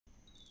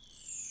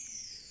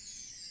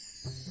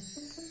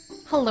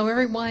Hello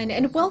everyone,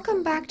 and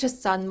welcome back to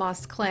Sun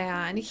Moss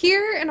Clan,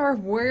 here in our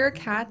Warrior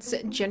Cats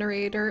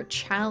Generator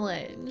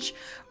Challenge,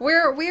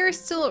 where we are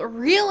still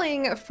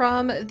reeling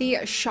from the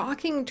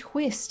shocking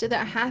twist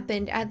that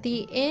happened at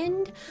the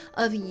end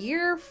of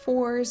Year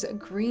 4's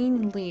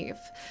Greenleaf.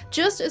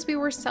 Just as we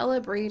were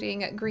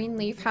celebrating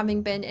Greenleaf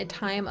having been a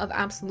time of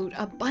absolute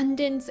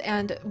abundance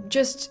and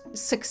just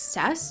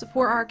success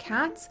for our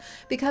cats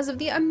because of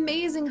the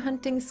amazing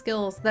hunting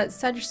skills that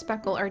Sedge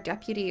Speckle, our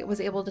deputy,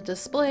 was able to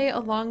display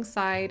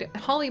alongside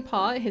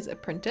Hollypaw, his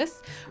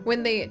apprentice,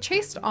 when they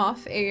chased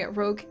off a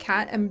rogue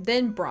cat and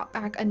then brought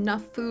back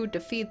enough food to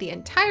feed the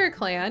entire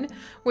clan,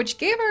 which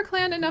gave our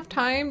clan enough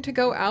time to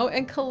go out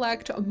and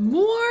collect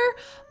more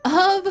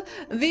of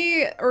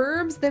the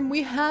herbs than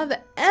we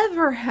have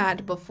ever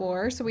had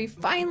before. So we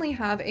finally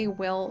have a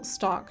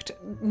well-stocked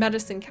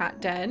medicine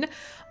cat den.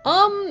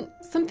 Some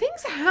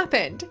things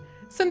happened.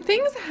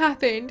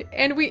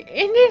 And we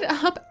ended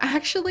up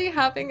actually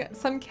having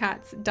some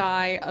cats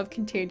die of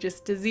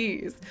contagious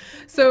disease.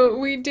 So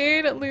we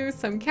did lose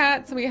some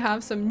cats. We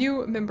have some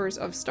new members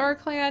of Star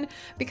Clan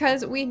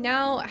because we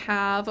now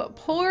have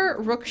poor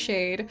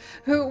Rookshade,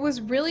 who was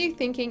really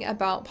thinking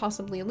about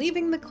possibly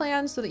leaving the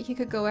clan so that he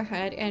could go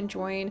ahead and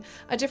join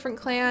a different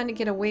clan,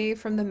 get away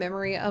from the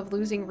memory of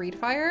losing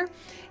Reedfire.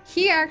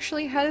 He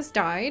actually has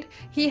died.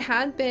 He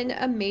had been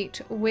a mate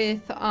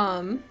with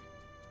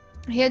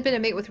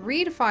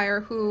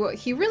Reedfire, who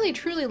he really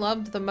truly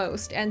loved the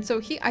most, and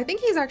so I think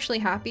he's actually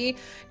happy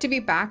to be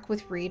back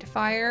with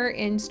Reedfire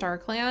in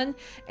StarClan,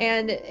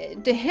 and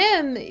to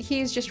him,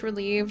 he's just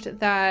relieved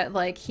that,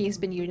 like, he's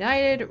been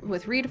united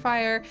with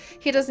Reedfire.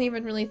 He doesn't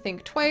even really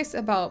think twice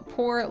about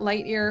poor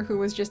Lightear, who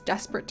was just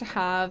desperate to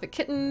have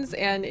kittens,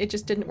 and it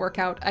just didn't work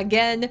out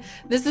again.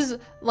 This is,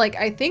 like,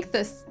 I think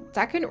the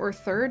second or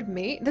third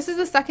mate. This is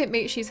the second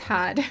mate she's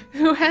had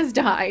who has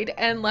died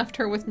and left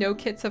her with no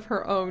kits of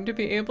her own to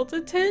be able to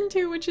tend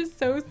to, which is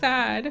so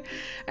sad.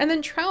 And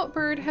then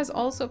Troutbird has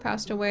also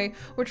passed away,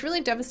 which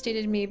really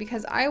devastated me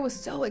because I was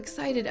so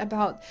excited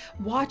about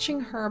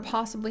watching her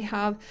possibly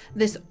have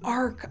this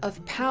arc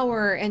of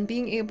power and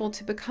being able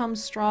to become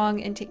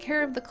strong and take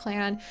care of the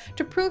clan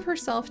to prove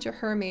herself to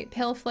her mate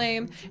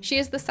Paleflame. She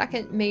is the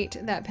second mate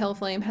that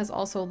Paleflame has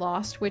also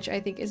lost, which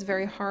I think is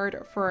very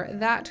hard for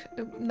that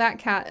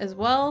cat as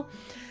well.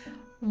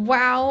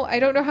 Wow, I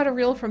don't know how to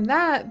reel from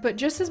that, but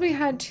just as we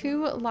had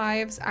 2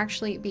 lives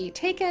actually be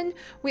taken,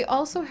 we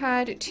also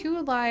had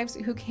 2 lives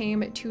who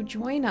came to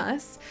join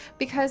us,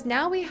 because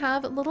now we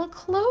have little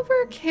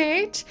Clover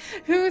Kate,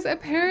 who's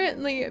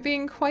apparently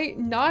being quite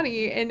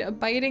naughty and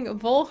biting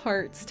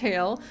Volhart's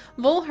tail.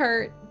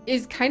 Volhart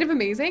is kind of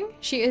amazing.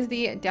 She is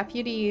the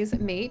deputy's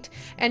mate,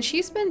 and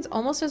she spends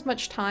almost as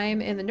much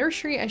time in the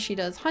nursery as she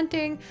does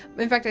hunting.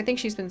 In fact, I think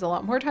she spends a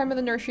lot more time in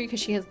the nursery because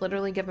she has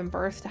literally given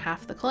birth to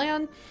half the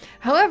clan.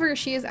 However,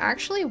 she is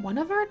actually one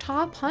of our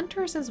top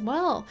hunters as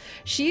well.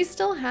 She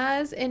still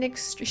has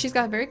she's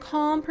got a very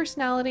calm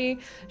personality.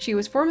 She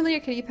was formerly a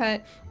kitty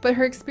pet, but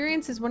her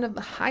experience is one of the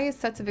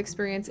highest sets of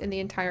experience in the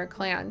entire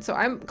clan. So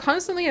I'm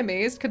constantly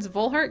amazed because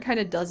Volhart kind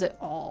of does it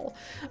all.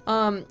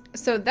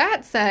 So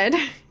that said,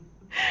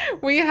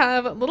 we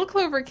have little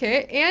Clover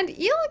Kit and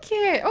Eel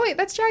Kit. Oh wait,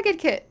 that's Jagged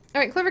Kit.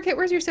 All right, Clover Kit,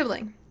 where's your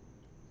sibling?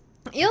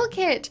 Eel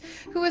Kit,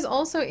 who is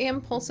also an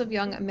impulsive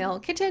young male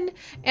kitten,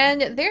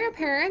 and their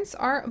parents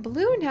are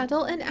Blue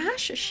Nettle and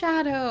Ash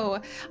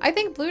Shadow. I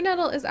think Blue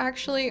Nettle is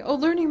actually,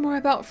 learning more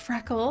about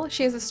Freckle.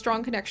 She has a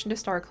strong connection to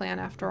Star Clan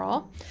after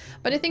all.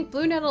 But I think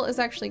Blue Nettle is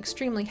actually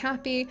extremely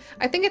happy.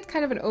 I think it's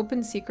kind of an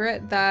open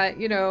secret that,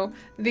 you know,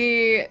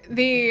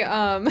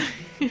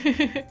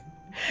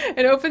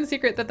 an open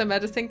secret that the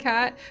medicine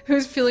cat,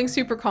 who's feeling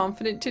super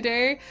confident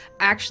today,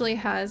 actually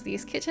has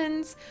these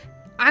kittens.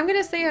 I'm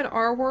gonna say in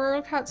our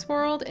Warrior Cats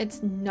world,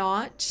 it's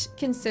not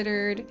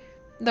considered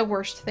the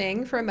worst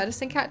thing for a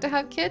medicine cat to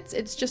have kits.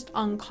 It's just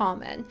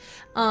uncommon.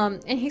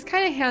 And he's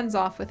kind of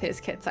hands-off with his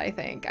kits, I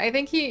think. I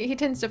think he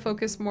tends to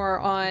focus more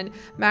on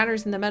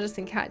matters in the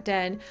medicine cat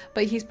den,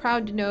 but he's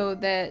proud to know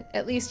that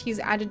at least he's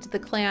added to the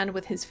clan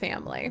with his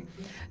family.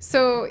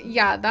 So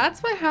yeah,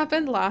 that's what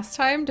happened last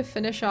time to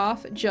finish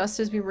off just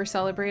as we were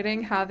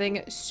celebrating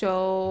having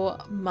so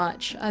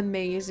much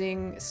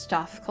amazing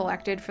stuff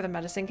collected for the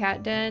medicine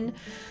cat den.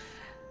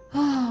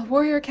 Oh,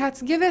 Warrior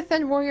Cats giveth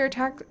and Warrior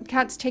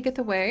Cats taketh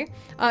away.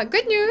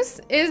 Good news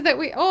is that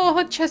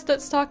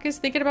Chestnut Stalk is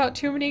thinking about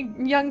too many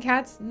young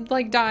cats,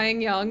 like,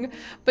 dying young,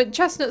 but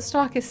Chestnut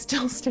Stalk is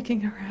still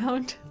sticking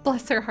around.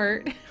 Bless her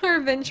heart. Our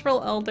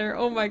vengeful elder.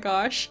 Oh my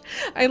gosh.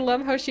 I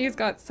love how she's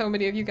got so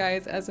many of you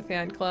guys as a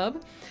fan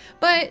club.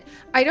 But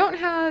I don't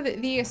have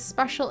the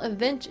special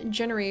event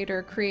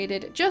generator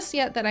created just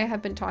yet that I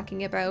have been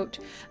talking about,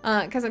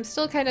 because I'm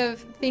still kind of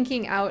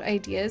thinking out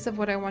ideas of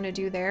what I want to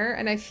do there.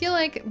 And I feel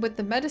like with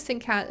the medicine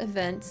cat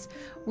events,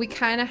 we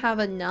kind of have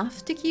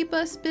enough to keep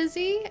us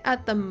busy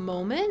at the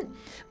moment.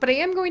 But I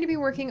am going to be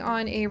working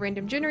on a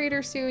random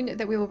generator soon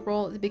that we will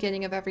roll at the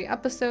beginning of every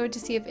episode to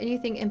see if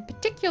anything in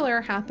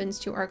particular happens happens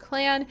to our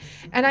clan,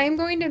 and I am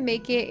going to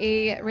make it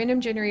a random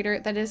generator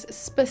that is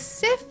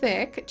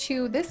specific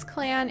to this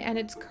clan and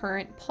its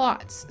current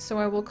plots. So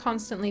I will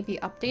constantly be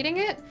updating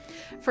it.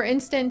 For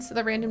instance,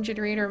 the random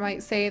generator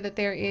might say that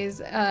there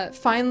is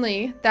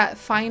finally that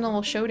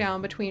final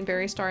showdown between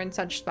Berry Star and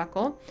Sedge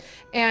Speckle,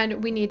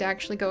 and we need to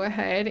actually go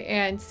ahead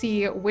and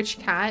see which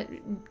cat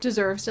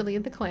deserves to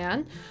lead the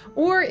clan.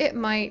 Or it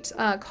might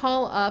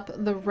call up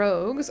the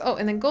rogues. Oh,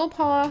 and then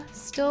Goldpaw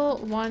still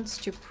wants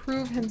to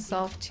prove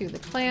himself to the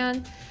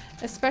clan,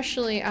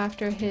 especially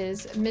after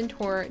his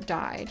mentor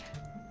died.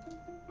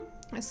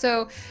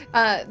 So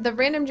the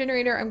random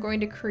generator I'm going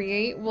to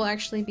create will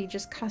actually be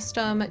just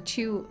custom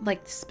to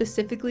like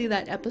specifically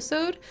that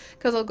episode,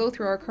 because I'll go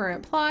through our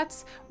current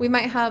plots. We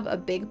might have a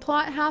big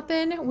plot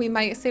happen. We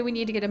might say we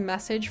need to get a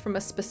message from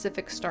a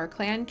specific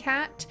StarClan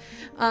cat,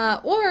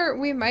 or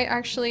we might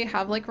actually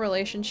have like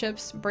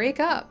relationships break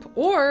up,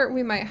 or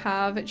we might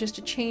have just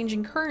a change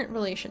in current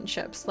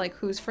relationships, like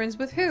who's friends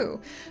with who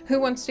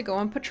wants to go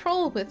on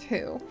patrol with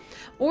who,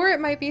 or it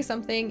might be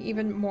something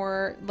even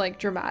more like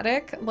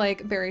dramatic,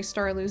 like Berry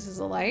Star loses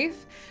a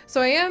life.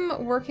 So I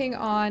am working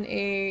on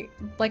a,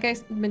 like I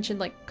mentioned,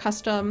 like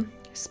custom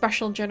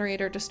special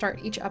generator to start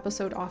each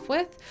episode off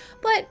with,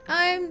 but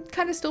I'm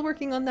kind of still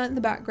working on that in the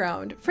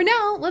background. For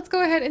now, let's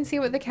go ahead and see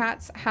what the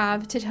cats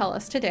have to tell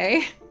us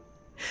today.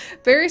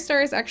 Berry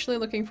Star is actually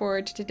looking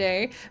forward to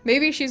today.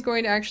 Maybe she's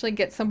going to actually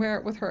get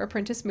somewhere with her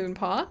apprentice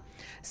Moonpaw.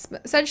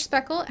 Sedge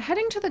Speckle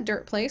heading to the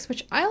dirt place,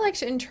 which I like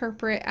to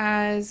interpret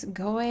as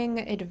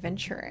going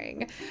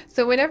adventuring.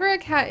 So whenever a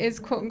cat is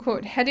quote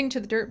unquote heading to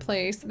the dirt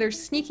place, they're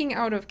sneaking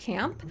out of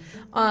camp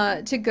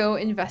to go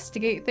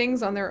investigate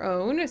things on their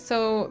own.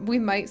 So we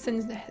might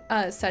send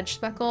Sedge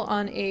Speckle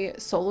on a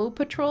solo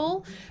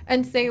patrol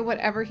and say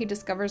whatever he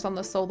discovers on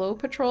the solo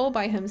patrol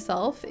by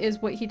himself is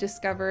what he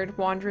discovered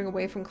wandering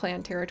away from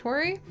clan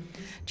territory.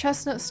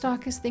 Chestnut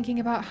Stalk is thinking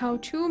about how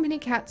too many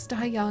cats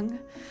die young.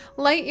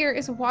 Lightear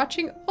is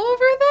watching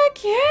over the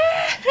kids.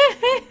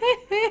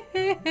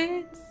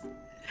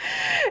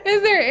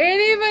 Is there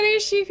anybody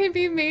she could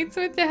be mates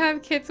with to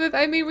have kids with?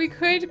 I mean, we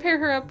could pair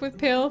her up with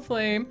Pale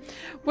Flame.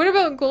 What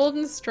about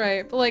Golden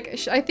Stripe?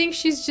 Like, I think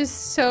she's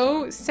just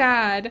so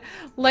sad.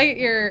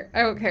 Lightear,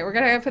 okay, we're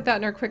gonna put that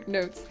in our quick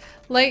notes.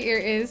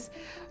 Lightear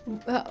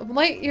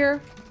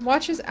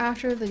watches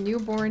after the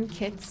newborn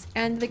kits,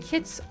 and the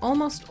kits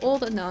almost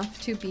old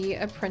enough to be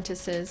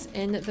apprentices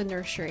in the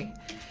nursery.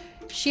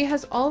 She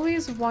has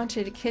always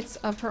wanted kits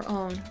of her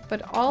own,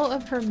 but all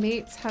of her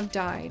mates have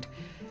died.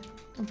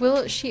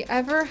 Will she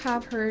ever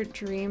have her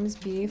dreams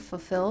be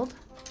fulfilled?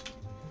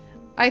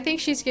 I think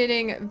she's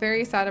getting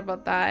very sad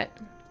about that.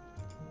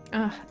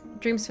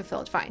 Dreams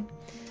fulfilled, fine.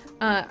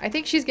 I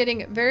think she's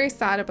getting very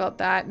sad about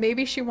that.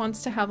 Maybe she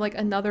wants to have like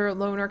another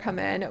loner come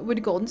in.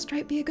 Would Golden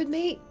Stripe be a good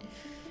mate?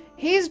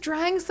 He's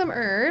drying some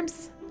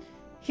herbs.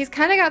 He's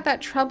kind of got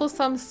that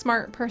troublesome,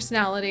 smart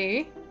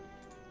personality.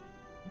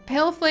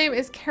 Pale Flame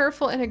is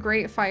careful and a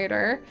great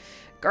fighter.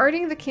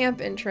 Guarding the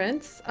camp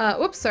entrance.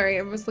 Oops, sorry,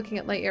 I was looking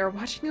at Lightear.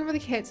 Watching over the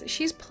kids.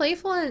 She's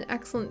playful and an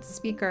excellent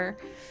speaker.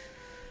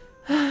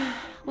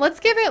 Let's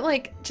give it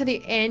like to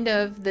the end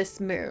of this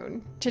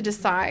moon to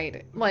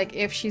decide like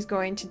if she's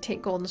going to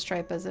take Golden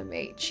Stripe as a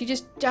mate. She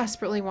just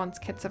desperately wants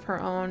kits of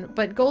her own,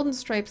 but Golden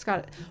Stripe's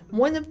got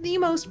one of the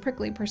most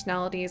prickly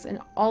personalities in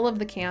all of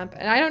the camp,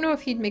 and I don't know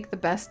if he'd make the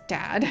best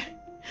dad.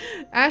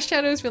 Ash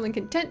Shadow is feeling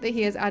content that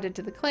he has added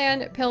to the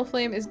clan. Pale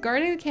Flame is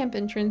guarding the camp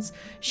entrance.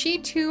 She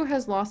too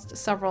has lost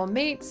several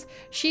mates.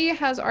 She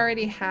has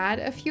already had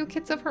a few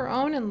kits of her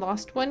own and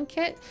lost one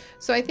kit,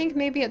 so I think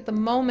maybe at the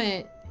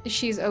moment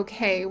she's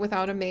okay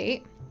without a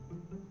mate.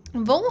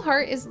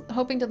 Volheart is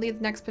hoping to lead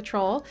the next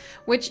patrol,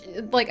 which,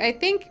 like, I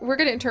think we're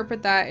going to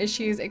interpret that as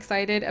she's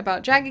excited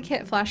about Jagged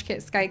Kit, Flash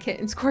Kit, Sky Kit,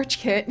 and Scorch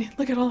Kit.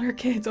 Look at all her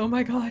kids, oh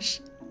my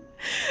gosh.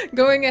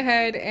 Going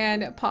ahead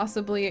and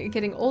possibly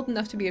getting old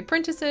enough to be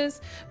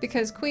apprentices,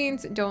 because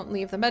queens don't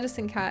leave the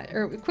medicine cat,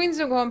 or queens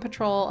don't go on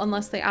patrol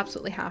unless they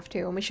absolutely have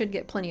to, and we should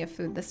get plenty of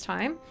food this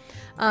time.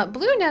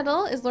 Blue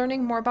Nettle is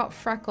learning more about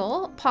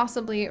Freckle,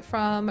 possibly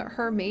from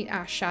her mate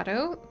Ash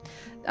Shadow.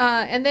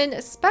 And then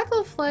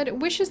Specklefled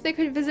wishes they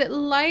could visit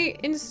Light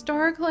in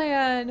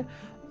StarClan.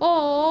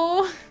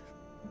 Oh,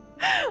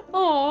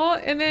 oh,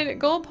 and then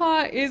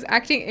Goldpaw is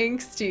acting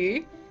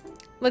angsty.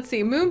 Let's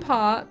see,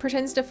 Moonpaw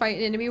pretends to fight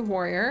an enemy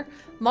warrior.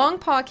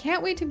 Longpaw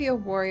can't wait to be a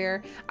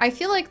warrior. I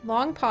feel like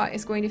Longpaw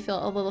is going to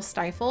feel a little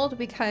stifled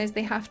because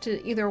they have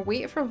to either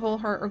wait for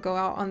Volheart or go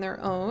out on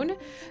their own.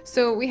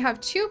 So we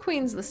have two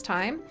queens this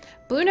time,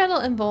 Blue Nettle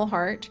and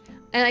Volheart.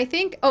 And I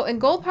think, oh, and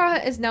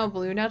Goldpaw is now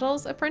Blue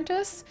Nettle's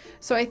apprentice.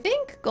 So I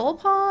think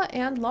Goldpaw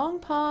and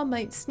Longpaw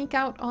might sneak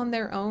out on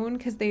their own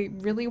because they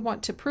really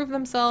want to prove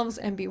themselves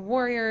and be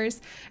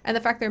warriors. And the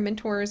fact their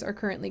mentors are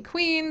currently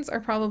queens are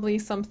probably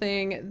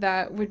something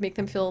that would make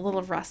them feel a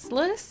little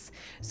restless.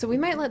 So we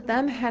might let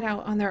them head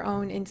out on their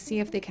own and see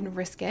if they can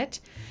risk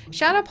it.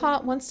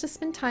 Shadowpaw wants to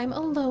spend time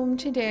alone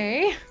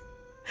today.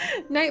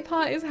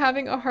 Nightpaw is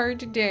having a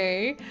hard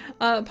day,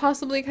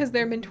 possibly because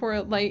their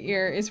mentor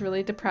Lightear is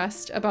really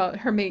depressed about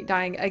her mate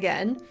dying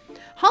again.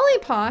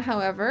 Hollypaw,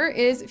 however,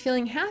 is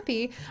feeling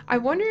happy. I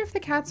wonder if the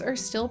cats are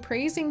still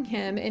praising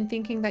him and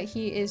thinking that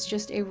he is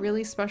just a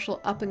really special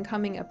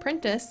up-and-coming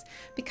apprentice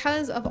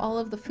because of all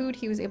of the food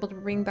he was able to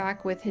bring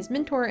back with his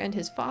mentor and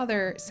his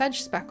father,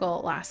 Sedge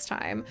Speckle, last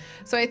time.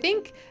 So I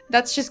think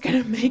that's just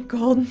gonna make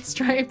Golden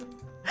Stripe.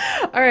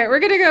 All right, we're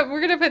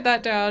gonna put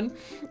that down.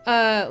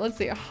 Let's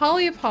see.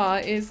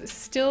 Hollypaw is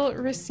still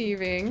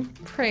receiving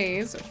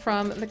praise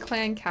from the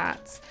clan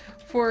cats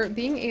for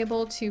being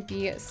able to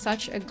be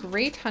such a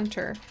great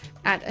hunter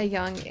at a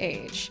young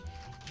age.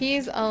 He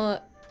is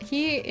a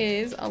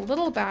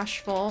little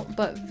bashful,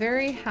 but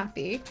very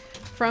happy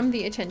from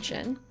the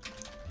attention,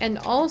 and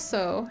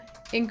also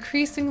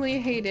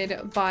increasingly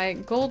hated by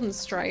Golden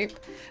Stripe.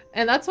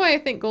 And that's why I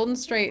think Golden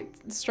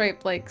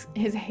Stripe, like,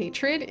 his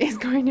hatred is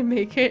going to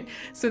make it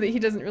so that he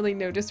doesn't really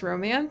notice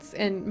romance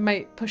and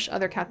might push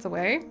other cats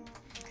away.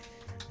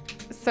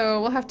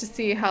 So we'll have to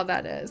see how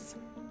that is.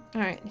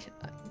 All right.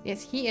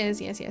 Yes, he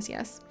is. Yes, yes,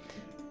 yes.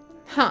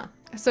 Huh.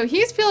 So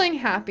he's feeling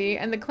happy,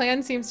 and the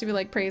clan seems to be,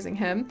 like, praising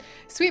him.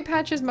 Sweet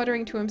Patch is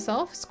muttering to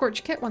himself.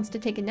 Scorch Kit wants to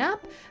take a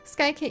nap.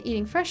 Sky Kit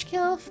eating fresh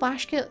kill.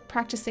 Flash Kit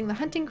practicing the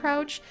hunting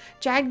crouch.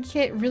 Jag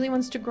Kit really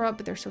wants to grow up,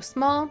 but they're so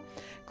small.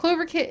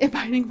 Clover Kit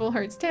biting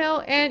Fullheart's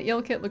tail. And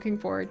Eel Kit looking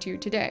forward to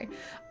today.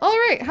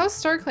 Alright, how's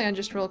StarClan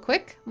just real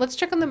quick? Let's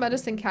check on the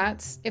medicine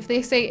cats. If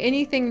they say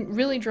anything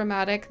really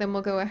dramatic, then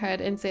we'll go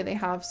ahead and say they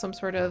have some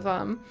sort of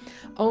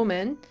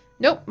omen.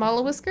 Nope,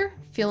 Mollywisker,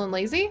 feeling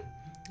lazy.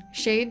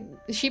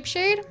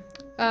 Sheepshade,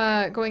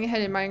 going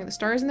ahead and admiring the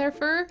stars in their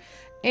fur.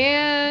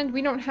 And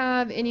we don't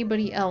have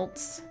anybody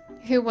else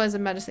who was a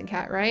medicine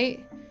cat,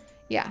 right?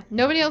 Yeah,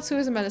 nobody else who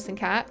was a medicine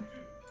cat.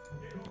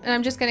 And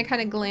I'm just gonna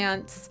kind of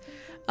glance.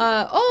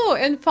 Oh,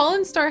 and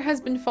Fallen Star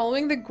has been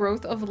following the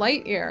growth of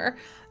Lightear.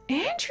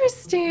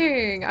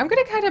 Interesting. I'm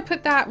gonna kind of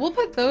put that, we'll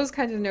put those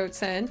kinds of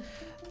notes in.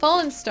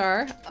 Fallen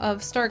Star of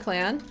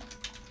StarClan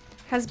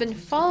has been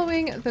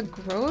following the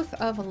growth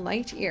of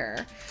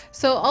Lightear.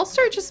 So I'll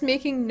start just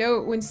making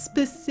note when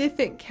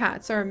specific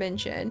cats are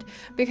mentioned,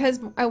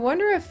 because I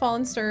wonder if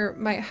Fallen Star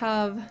might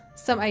have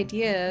some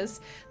ideas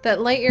that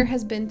Lightear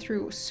has been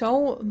through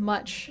so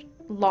much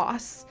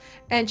loss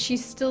and she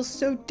still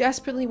so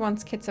desperately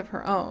wants kits of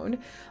her own.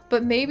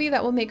 But maybe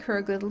that will make her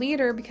a good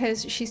leader,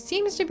 because she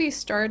seems to be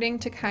starting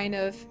to kind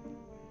of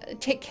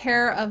take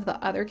care of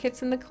the other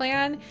kits in the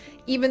clan,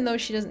 even though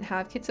she doesn't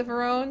have kits of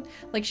her own.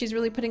 Like, she's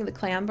really putting the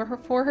clan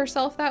before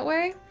herself that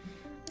way.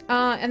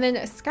 And then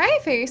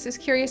Skyface is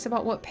curious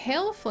about what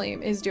Pale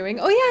Flame is doing.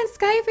 Oh yeah,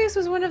 and Skyface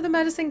was one of the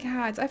medicine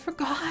cats. I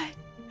forgot.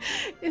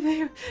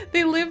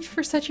 They lived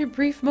for such a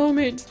brief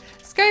moment.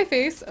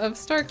 Skyface of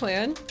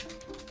StarClan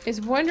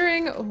is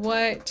wondering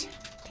what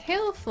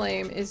Pale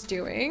Flame is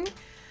doing.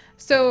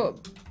 So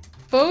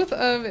both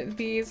of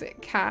these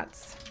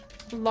cats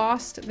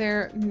lost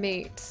their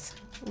mates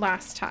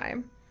last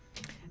time.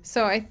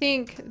 So I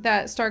think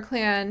that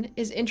StarClan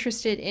is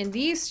interested in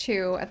these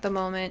two at the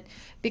moment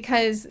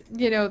because,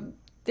 you know,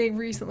 they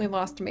recently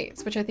lost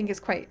mates, which I think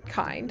is quite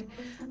kind.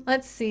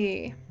 Let's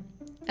see.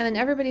 And then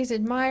everybody's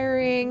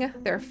admiring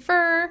their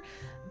fur.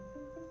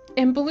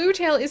 And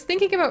Bluetail is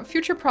thinking about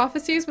future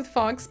prophecies with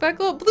Fog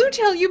Speckle.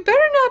 Bluetail, you better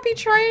not be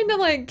trying to,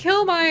 like,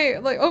 kill my,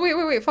 like, oh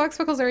wait, Fog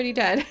Speckle's already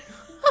dead.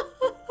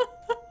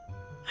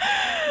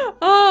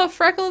 Oh,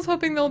 Freckle is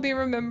hoping they'll be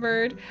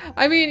remembered.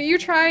 I mean, you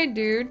tried,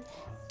 dude.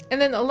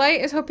 And then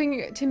Light is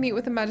hoping to meet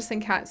with a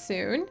medicine cat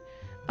soon.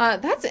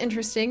 That's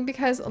interesting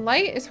because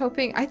Light is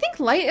hoping... I think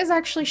Light is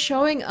actually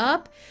showing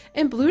up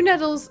in Blue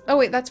Nettles... Oh,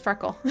 wait, that's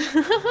Freckle.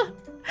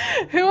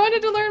 Who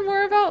wanted to learn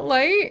more about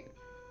Light?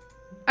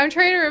 I'm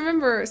trying to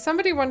remember.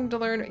 Somebody wanted to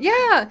learn...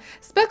 Yeah!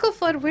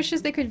 Speckleflood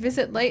wishes they could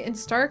visit Light in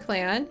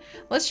StarClan.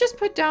 Let's just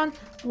put down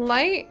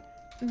Light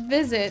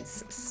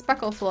visits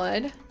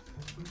Speckleflood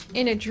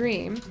in a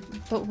dream.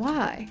 But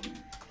why?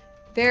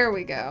 There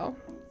we go.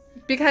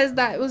 Because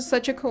that was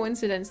such a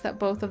coincidence that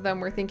both of them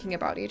were thinking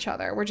about each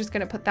other. We're just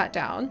going to put that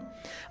down.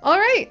 All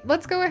right,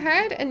 let's go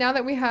ahead. And now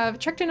that we have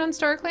checked in on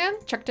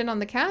StarClan, checked in on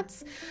the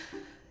cats,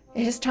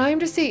 it is time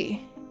to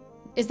see.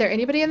 Is there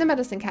anybody in the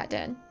medicine cat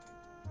den?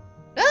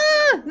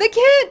 Ah, the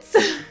kits!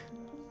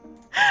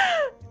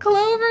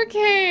 Clover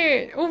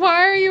Kit,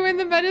 why are you in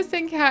the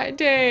medicine cat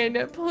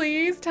den?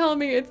 Please tell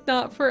me it's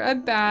not for a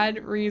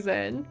bad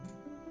reason.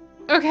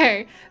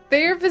 Okay,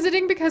 they are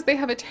visiting because they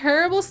have a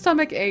terrible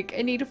stomach ache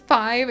and need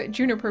 5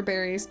 juniper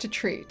berries to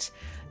treat.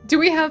 Do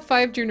we have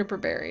 5 juniper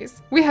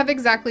berries? We have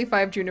exactly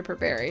 5 juniper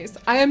berries.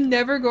 I am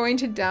never going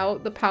to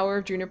doubt the power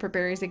of juniper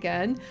berries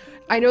again.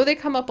 I know they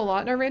come up a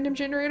lot in our random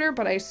generator,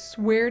 but I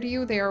swear to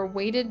you they are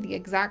weighted the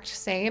exact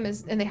same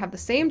as, and they have the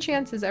same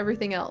chance as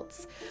everything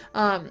else.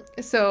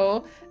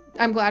 So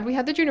I'm glad we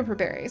had the juniper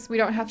berries. We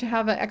don't have to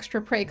have an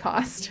extra prey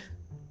cost.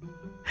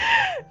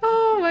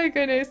 Oh my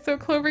goodness. So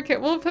Clover Kit,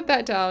 we'll put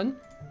that down.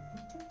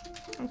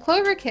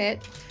 Clover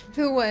Kit,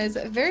 who was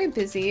very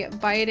busy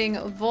voting,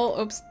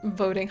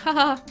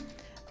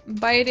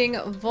 biting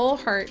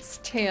Volhart's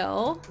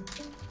tail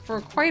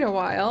for quite a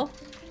while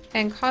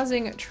and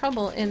causing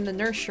trouble in the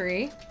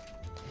nursery,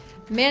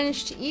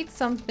 managed to eat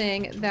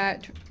something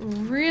that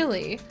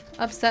really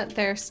upset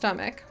their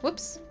stomach.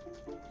 Whoops.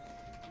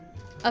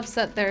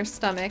 Upset their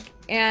stomach,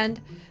 and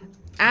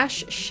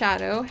Ash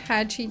Shadow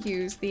had to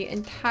use the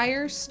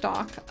entire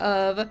stalk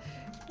of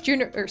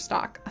juniper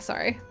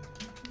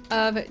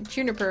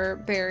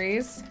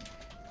berries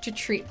to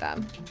treat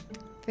them.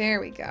 There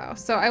we go.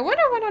 So I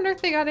wonder what on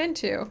earth they got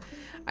into.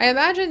 I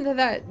imagine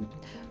that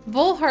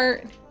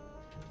Volhart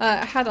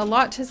had a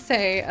lot to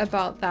say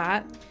about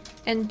that,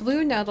 and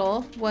Blue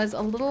Nettle was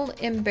a little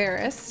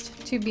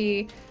embarrassed to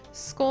be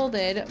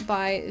scolded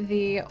by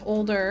the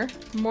older,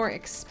 more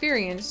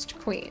experienced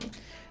queen.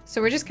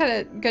 So we're just kind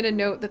of gonna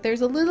note that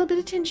there's a little bit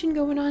of tension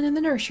going on in the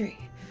nursery.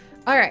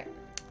 All right,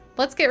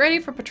 let's get ready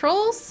for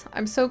patrols.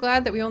 I'm so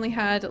glad that we only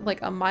had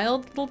like a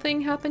mild little thing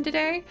happen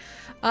today.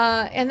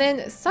 And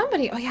then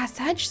somebody, oh yeah,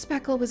 Sedge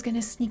Speckle was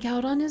gonna sneak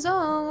out on his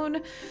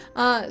own.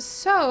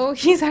 So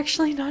he's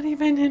actually not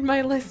even in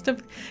my list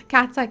of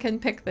cats I can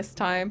pick this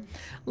time.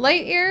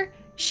 Lightyear,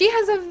 she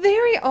has a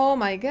very, oh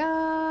my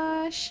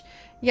gosh.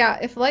 Yeah,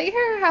 if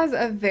Lightyear has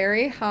a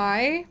very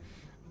high,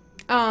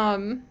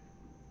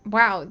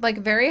 wow, like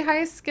very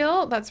high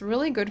skill, that's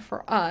really good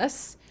for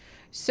us.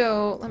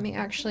 So let me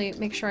actually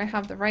make sure I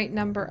have the right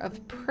number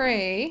of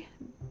prey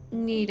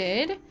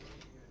needed.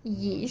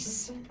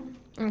 Yes.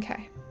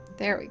 Okay,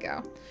 there we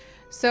go.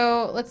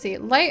 So let's see,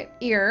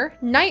 Lightyear,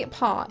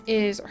 Nightpaw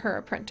is her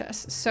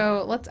apprentice.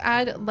 So let's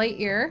add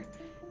Lightyear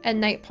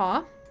and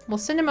Nightpaw. We'll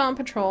send him out on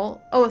patrol.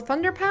 Oh,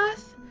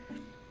 Thunderpath?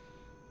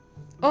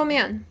 Oh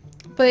man,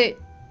 but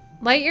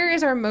Lightyear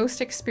is our most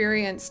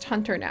experienced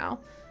hunter now.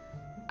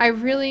 I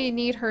really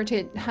need her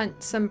to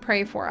hunt some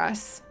prey for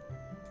us.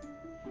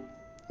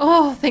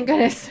 Oh, thank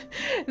goodness.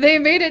 They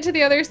made it to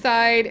the other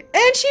side,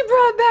 and she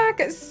brought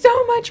back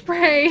so much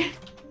prey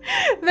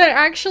that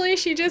actually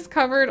she just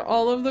covered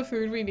all of the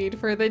food we need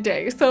for the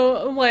day.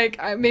 So, like,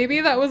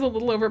 maybe that was a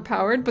little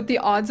overpowered, but the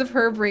odds of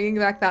her bringing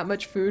back that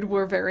much food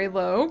were very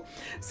low.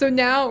 So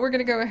now we're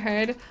gonna go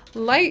ahead,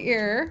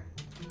 Lightyear,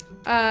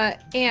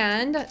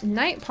 and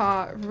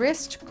Nightpaw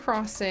wrist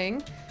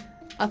crossing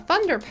a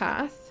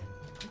Thunderpath,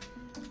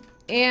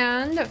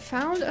 and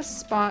found a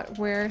spot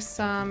where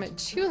some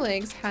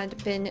two-legs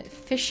had been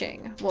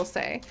fishing, we'll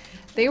say.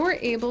 They were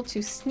able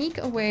to sneak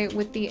away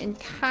with the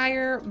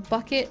entire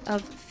bucket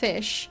of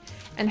fish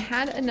and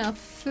had enough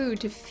food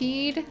to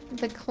feed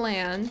the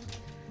clan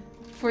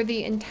for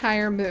the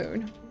entire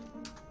moon.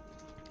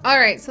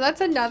 Alright, so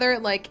that's another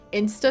like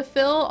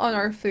insta-fill on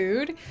our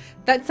food.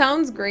 That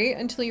sounds great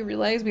until you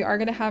realize we are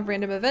going to have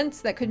random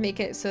events that could make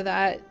it so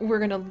that we're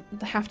going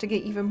to have to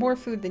get even more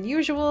food than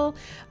usual.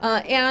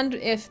 And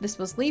if this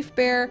was Leaf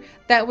Bear,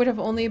 that would have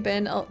only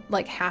been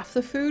like half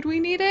the food we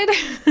needed.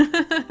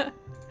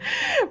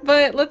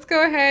 But let's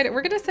go ahead.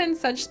 We're going to send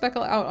Sedge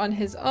Speckle out on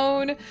his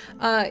own.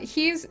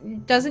 He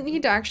doesn't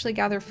need to actually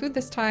gather food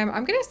this time.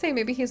 I'm going to say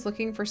maybe he's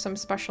looking for some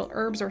special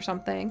herbs or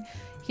something.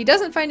 He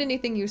doesn't find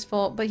anything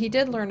useful, but he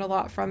did learn a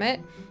lot from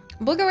it.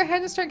 We'll go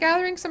ahead and start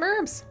gathering some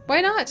herbs.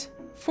 Why not?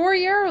 4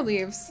 yarrow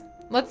leaves.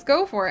 Let's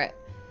go for it.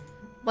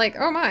 Like,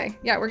 oh my.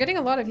 Yeah, we're getting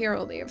a lot of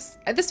yarrow leaves.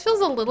 This feels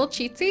a little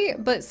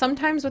cheatsy, but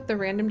sometimes with the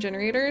random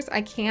generators,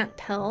 I can't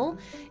tell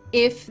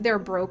if they're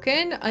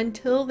broken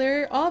until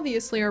they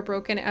obviously are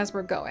broken as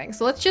we're going.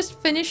 So let's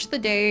just finish the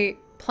day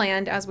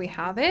planned as we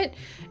have it,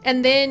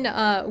 and then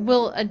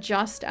we'll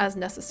adjust as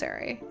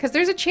necessary. Because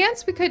there's a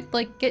chance we could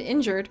like get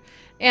injured,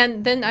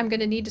 and then I'm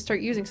gonna need to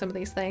start using some of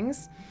these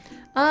things.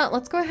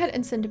 Let's go ahead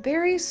and send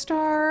Berry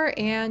Star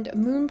and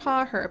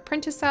Moonpaw, her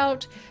apprentice,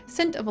 out.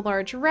 Scent of a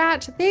large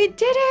rat. They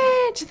did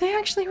it! They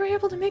actually were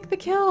able to make the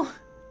kill.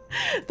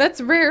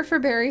 That's rare for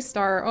Berry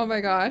Star. Oh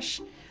my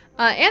gosh.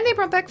 And they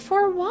brought back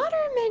 4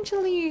 watermint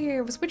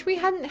leaves, which we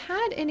hadn't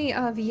had any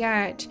of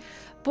yet.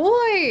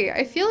 Boy,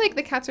 I feel like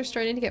the cats are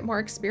starting to get more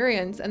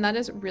experience, and that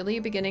is really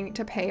beginning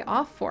to pay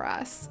off for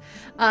us.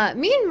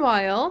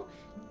 Meanwhile,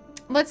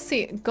 let's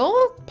see.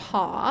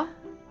 Gullpaw.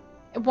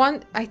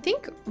 I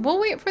think we'll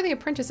wait for the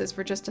apprentices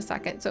for just a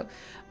second. So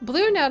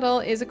Blue Nettle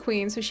is a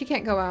queen, so she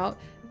can't go out.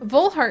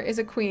 Volhart is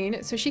a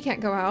queen, so she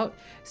can't go out.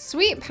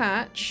 Sweet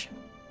Patch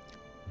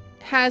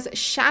has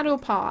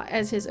Shadowpaw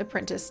as his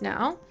apprentice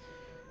now.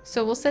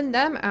 So we'll send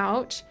them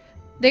out.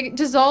 They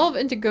dissolve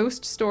into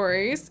ghost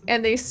stories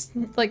and they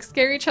like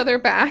scare each other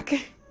back.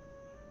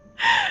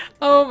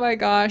 Oh my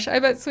gosh. I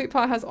bet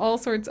Sweetpaw has all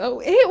sorts. Oh,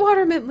 8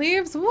 watermint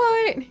leaves.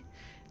 What?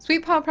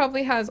 Sweetpaw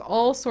probably has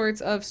all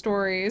sorts of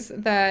stories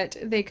that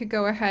they could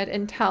go ahead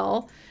and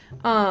tell,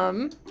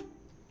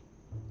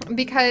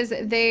 because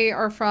they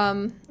are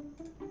from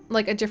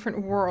like a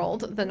different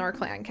world than our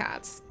clan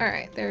cats. All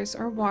right, there's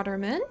our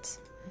watermint.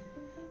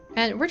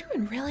 And we're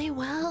doing really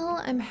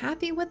well. I'm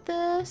happy with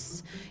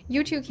this.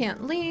 You two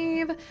can't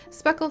leave.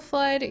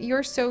 Speckleflood,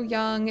 you're so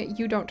young.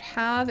 You don't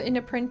have an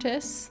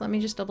apprentice. Let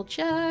me just double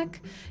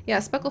check. Yeah,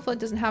 Speckleflood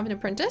doesn't have an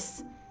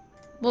apprentice.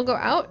 We'll go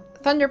out.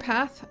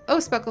 Thunderpath. Oh,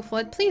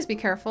 Speckleflood, please be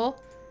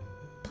careful.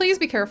 Please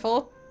be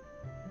careful.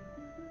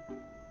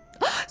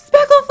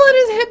 Speckleflood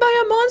is hit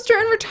by a monster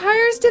and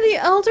retires to the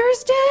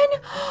Elder's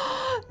Den?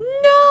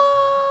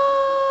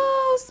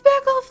 No!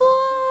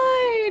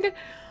 Speckleflood!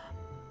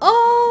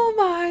 Oh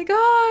my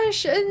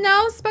gosh! And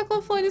now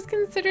Speckleflood is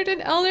considered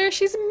an elder.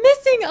 She's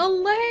missing a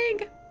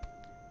leg!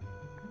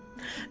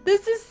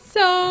 This is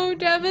so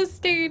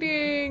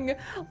devastating.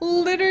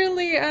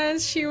 Literally,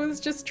 as she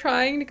was just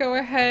trying to go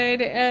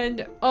ahead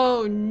and,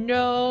 oh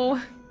no,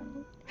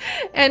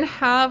 and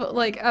have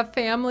like a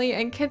family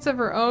and kids of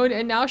her own,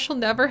 and now she'll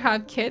never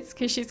have kids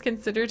because she's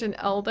considered an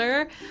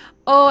elder.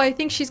 Oh, I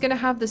think she's gonna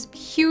have this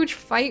huge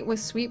fight with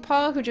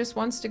Sweetpaw, who just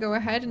wants to go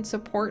ahead and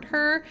support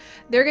her.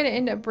 They're gonna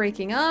end up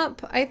breaking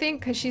up, I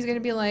think, because she's gonna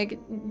be like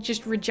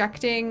just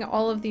rejecting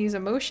all of these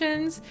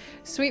emotions.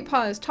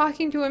 Sweetpaw is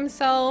talking to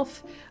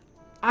himself.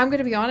 I'm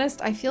gonna be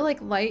honest, I feel like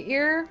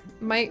Lightyear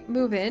might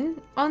move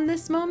in on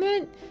this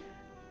moment.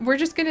 We're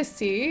just gonna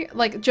see,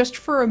 like, just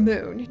for a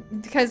moon,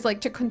 because,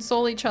 like, to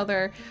console each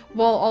other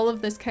while all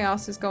of this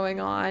chaos is going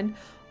on.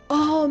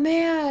 Oh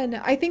man,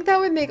 I think that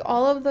would make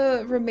all of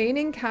the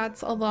remaining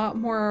cats a lot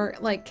more,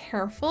 like,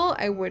 careful,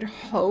 I would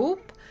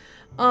hope.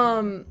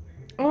 Oh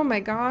my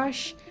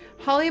gosh.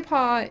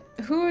 Hollypaw,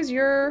 who is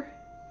your...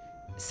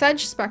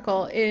 Sedge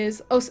Speckle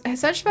is... Oh,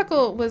 Sedge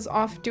Speckle was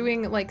off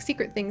doing, like,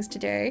 secret things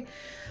today.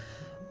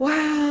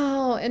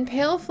 Wow, and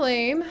Pale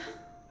Flame,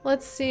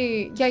 let's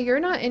see. Yeah, you're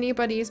not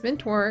anybody's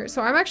mentor.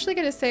 So I'm actually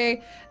going to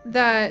say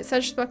that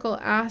Sedge Speckle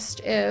asked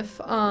if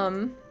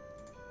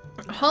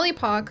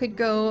Hollypaw could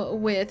go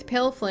with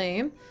Pale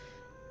Flame,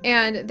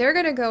 and they're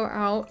going to go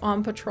out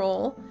on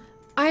patrol.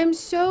 I'm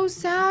so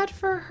sad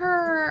for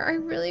her. I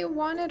really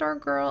wanted our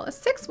girl.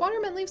 6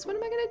 watermint leaves. What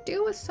am I going to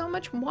do with so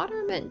much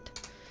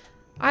watermint?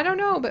 I don't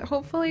know, but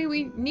hopefully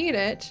we need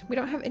it. We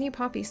don't have any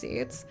poppy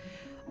seeds.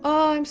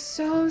 Oh, I'm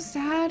so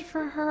sad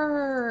for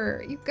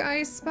her. You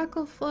guys,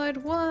 Speckleflood,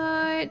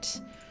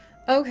 what?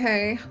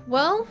 Okay,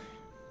 well,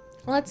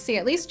 let's see.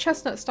 At least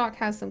Chestnut Stalk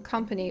has some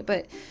company,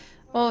 but...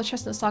 Oh,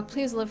 Chestnut Stalk,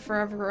 please live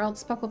forever, or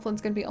else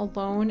Speckleflood's gonna be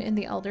alone in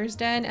the Elder's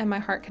Den, and my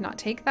heart cannot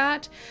take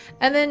that.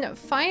 And then,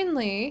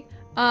 finally...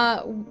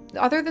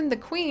 other than the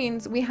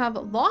queens, we have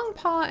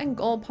Longpaw and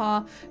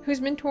Goldpaw,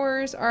 whose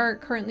mentors are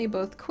currently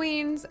both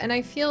queens, and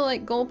I feel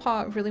like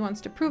Goldpaw really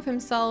wants to prove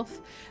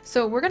himself,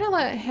 so we're gonna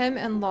let him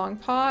and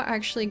Longpaw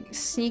actually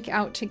sneak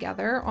out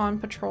together on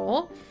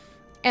patrol,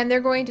 and they're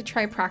going to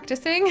try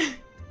practicing.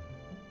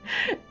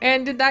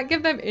 And did that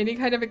give them any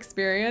kind of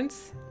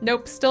experience?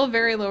 Nope, still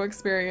very low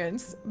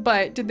experience,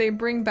 but did they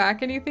bring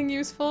back anything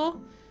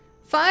useful?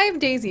 5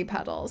 daisy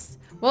petals.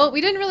 Well,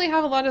 we didn't really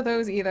have a lot of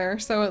those either,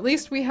 so at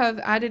least we have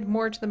added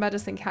more to the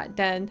medicine cat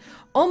den.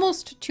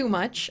 Almost too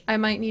much. I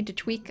might need to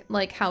tweak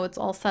like how it's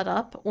all set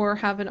up, or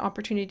have an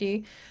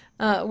opportunity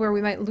where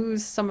we might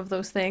lose some of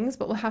those things,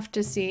 but we'll have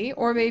to see.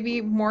 Or maybe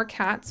more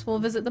cats will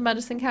visit the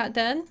medicine cat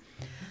den.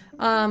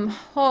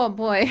 Oh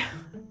boy.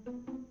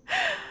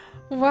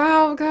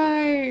 Wow,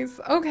 guys.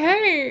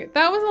 Okay,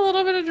 that was a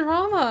little bit of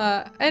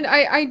drama. And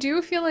I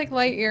do feel like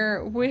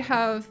Lightyear would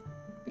have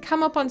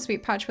come up on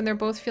Sweet Patch when they're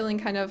both feeling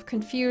kind of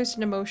confused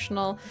and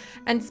emotional,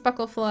 and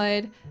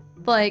Speckleflood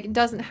like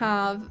doesn't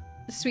have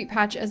Sweet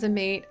Patch as a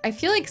mate. I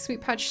feel like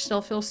Sweet Patch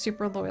still feels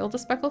super loyal to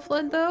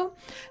Speckleflood though,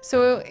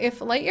 so if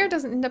Lightyear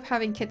doesn't end up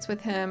having kits with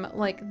him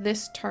like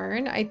this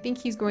turn, I think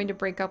he's going to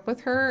break up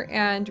with her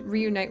and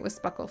reunite with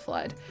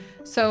Speckleflood.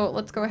 So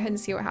let's go ahead and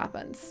see what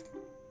happens.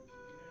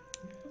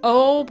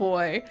 Oh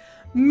boy.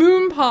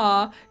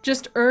 Moonpaw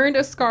just earned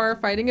a scar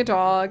fighting a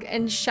dog,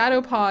 and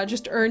Shadowpaw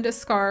just earned a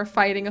scar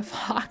fighting a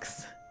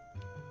fox.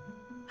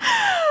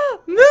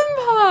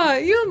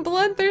 Moonpaw, you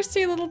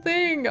bloodthirsty little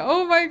thing.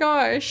 Oh my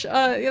gosh.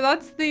 Yeah,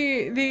 that's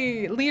the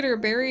leader,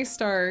 Berry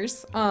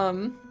Stars.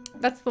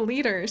 That's the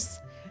leader's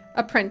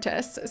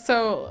apprentice.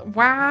 So,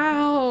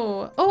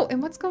 wow. Oh,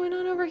 and what's going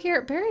on over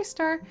here? Berry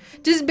Star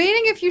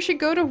debating if you should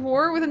go to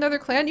war with another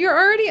clan. You're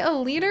already a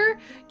leader.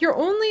 You're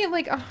only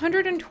like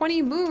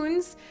 120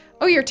 moons.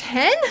 Oh, you're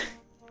 10?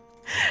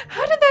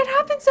 How did that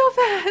happen so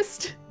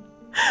fast?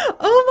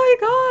 Oh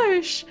my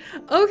gosh.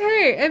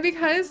 Okay, and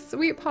because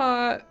Sweet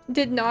Patch,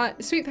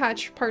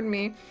 pardon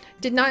me,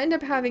 did not end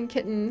up having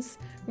kittens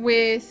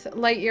with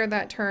Lightyear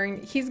that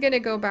turn, he's gonna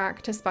go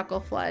back to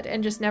Speckleflood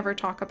and just never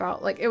talk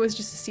about, like, it was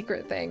just a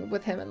secret thing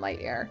with him and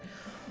Lightyear.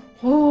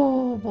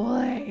 Oh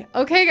boy.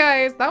 Okay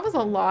guys, that was a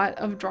lot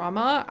of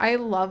drama. I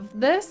love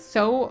this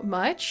so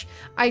much.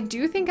 I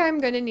do think I'm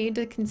gonna need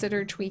to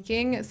consider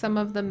tweaking some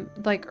of the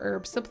like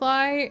herb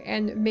supply,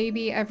 and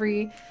maybe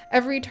every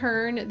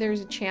turn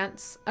there's a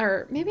chance,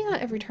 or maybe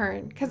not every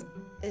turn, because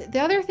the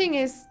other thing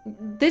is,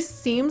 this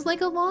seems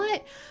like a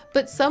lot,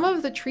 but some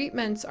of the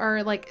treatments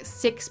are like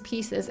 6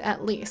 pieces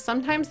at least.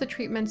 Sometimes the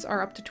treatments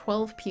are up to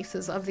 12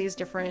 pieces of these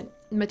different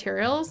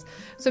materials.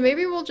 So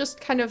maybe we'll just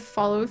kind of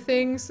follow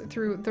things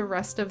through the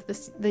rest of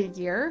the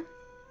year.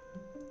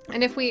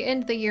 And if we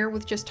end the year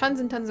with just tons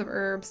and tons of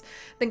herbs,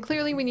 then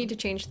clearly we need to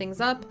change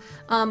things up.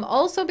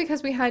 Also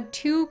because we had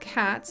 2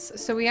 cats,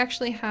 so we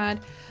actually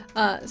had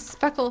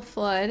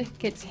Speckleflood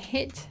gets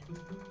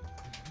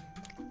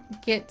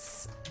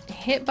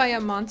hit by a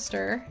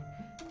monster,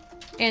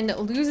 and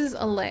loses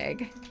a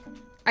leg.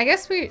 I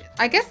guess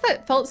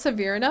that felt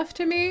severe enough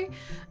to me.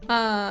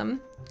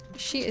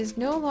 She is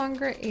no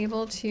longer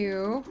able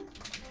to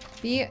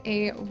be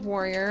a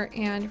warrior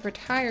and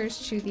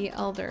retires to the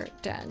Elder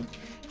Den.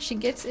 She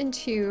gets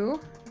into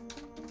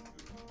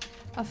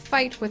a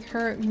fight with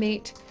her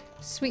mate,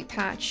 Sweet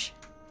Patch.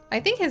 I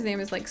think his name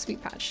is like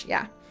Sweet Patch,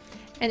 yeah.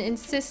 And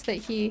insists that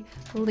he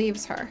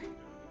leaves her.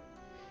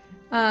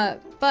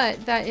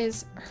 But that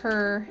is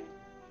her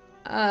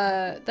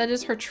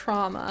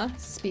trauma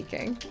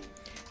speaking.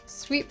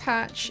 Sweet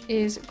Patch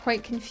is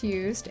quite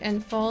confused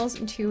and falls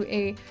into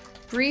a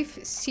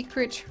brief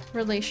secret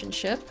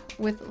relationship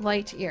with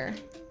Lightear.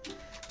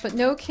 But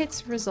no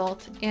kits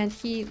result, and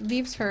he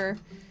leaves her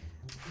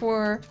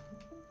for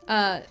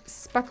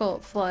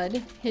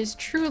Speckleflood, his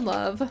true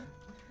love.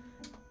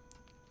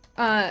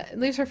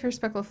 Leaves her for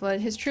Speckleflood,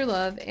 his true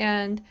love,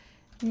 and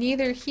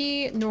neither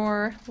he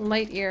nor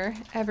Lightear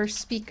ever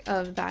speak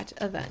of that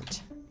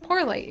event.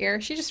 Poor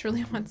Lightear, she just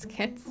really wants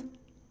kits.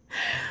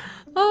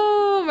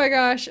 Oh my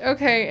gosh,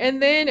 okay,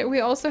 and then we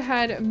also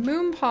had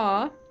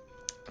Moonpaw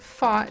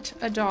fought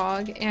a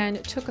dog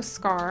and took a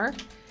scar,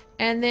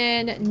 and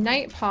then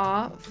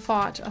Nightpaw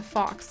fought a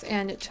fox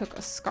and took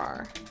a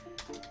scar.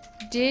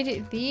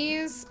 Did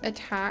these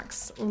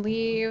attacks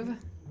leave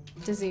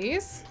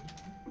disease?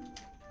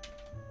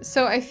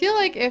 So I feel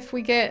like if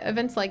we get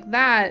events like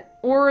that,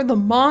 or the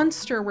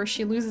monster where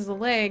she loses a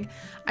leg,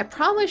 I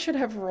probably should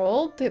have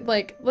rolled.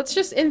 Like, let's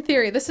just, in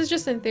theory, this is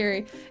just in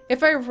theory,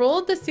 if I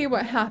rolled to see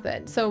what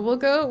happened. So we'll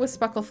go with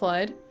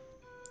Speckleflood.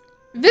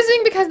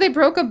 Visiting because they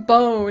broke a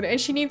bone and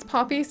she needs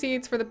poppy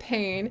seeds for the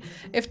pain.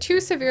 If too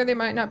severe, they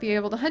might not be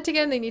able to hunt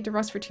again. They need to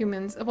rest for 2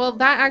 minutes. Well,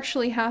 that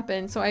actually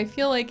happened. So I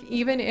feel like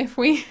even if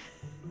we,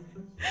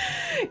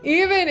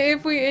 even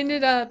if we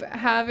ended up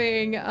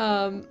having,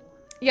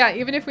 yeah,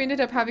 even if we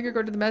ended up having her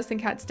go to the medicine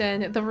cat's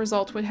den, the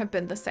result would have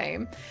been the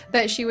same.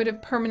 That she would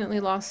have permanently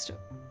lost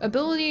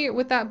ability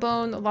with that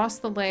bone,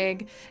 lost the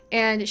leg,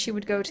 and she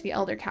would go to the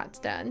elder cat's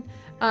den.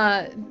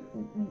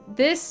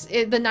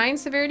 The 9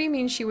 severity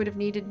means she would have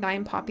needed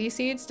 9 poppy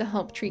seeds to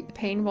help treat the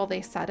pain while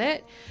they set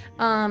it.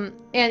 And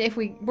if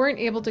we weren't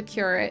able to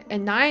cure it,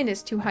 and 9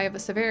 is too high of a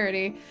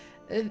severity,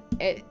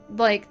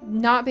 like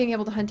not being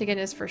able to hunt again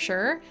is for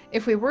sure.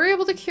 If we were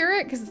able to cure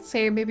it, because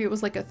say maybe it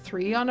was like a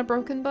 3 on a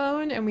broken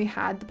bone and we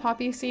had the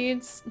poppy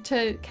seeds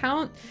to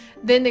count,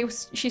 then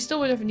she still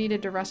would have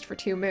needed to rest for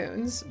 2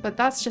 moons, but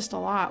that's just a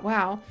lot.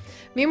 Wow.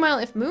 Meanwhile,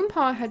 if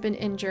Moonpaw had been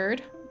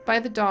injured by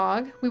the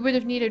dog, we would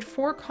have needed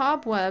 4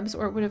 cobwebs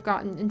or it would have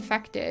gotten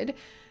infected.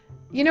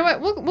 You know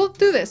what, we'll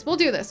do this,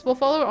 we'll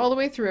follow it all the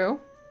way through.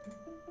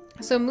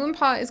 So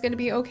Moonpaw is going to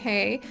be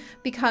okay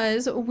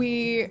because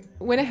we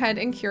went ahead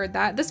and cured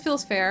that. This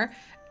feels fair.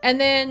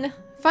 And then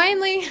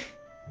finally,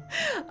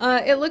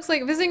 it looks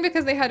like visiting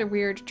because they had a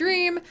weird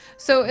dream.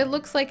 So it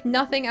looks like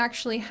nothing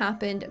actually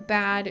happened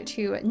bad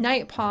to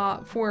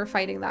Nightpaw for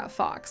fighting that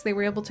fox. They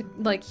were able to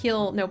like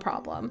heal no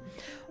problem.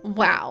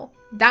 Wow,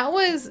 that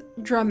was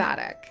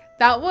dramatic.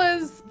 That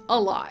was a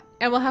lot.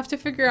 And we'll have to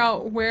figure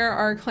out where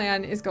our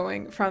clan is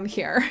going from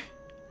here.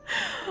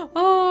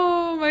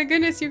 Oh my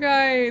goodness, you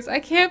guys. I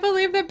can't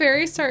believe that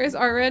Berrystar is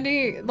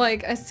already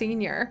like a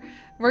senior.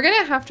 We're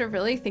gonna have to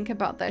really think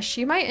about this.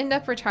 She might end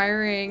up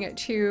retiring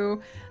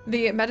to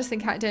the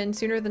medicine cat den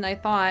sooner than I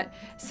thought.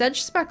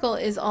 Sedge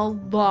Speckle is a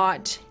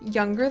lot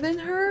younger than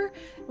her.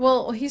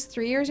 Well, he's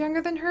 3 years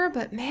younger than her,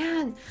 but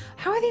man,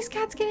 how are these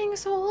cats getting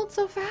so old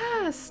so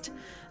fast?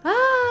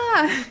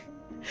 Ah!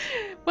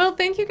 Well,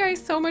 thank you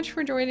guys so much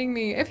for joining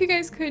me. If you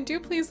guys could, do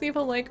please leave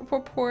a like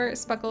for poor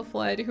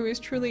Speckleflood, who is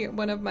truly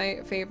one of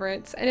my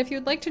favorites. And if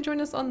you'd like to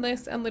join us on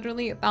this and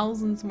literally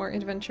thousands more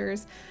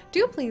adventures,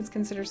 do please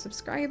consider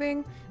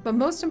subscribing. But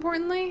most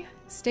importantly,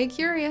 stay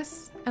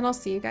curious, and I'll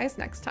see you guys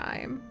next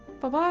time.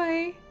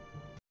 Bye-bye!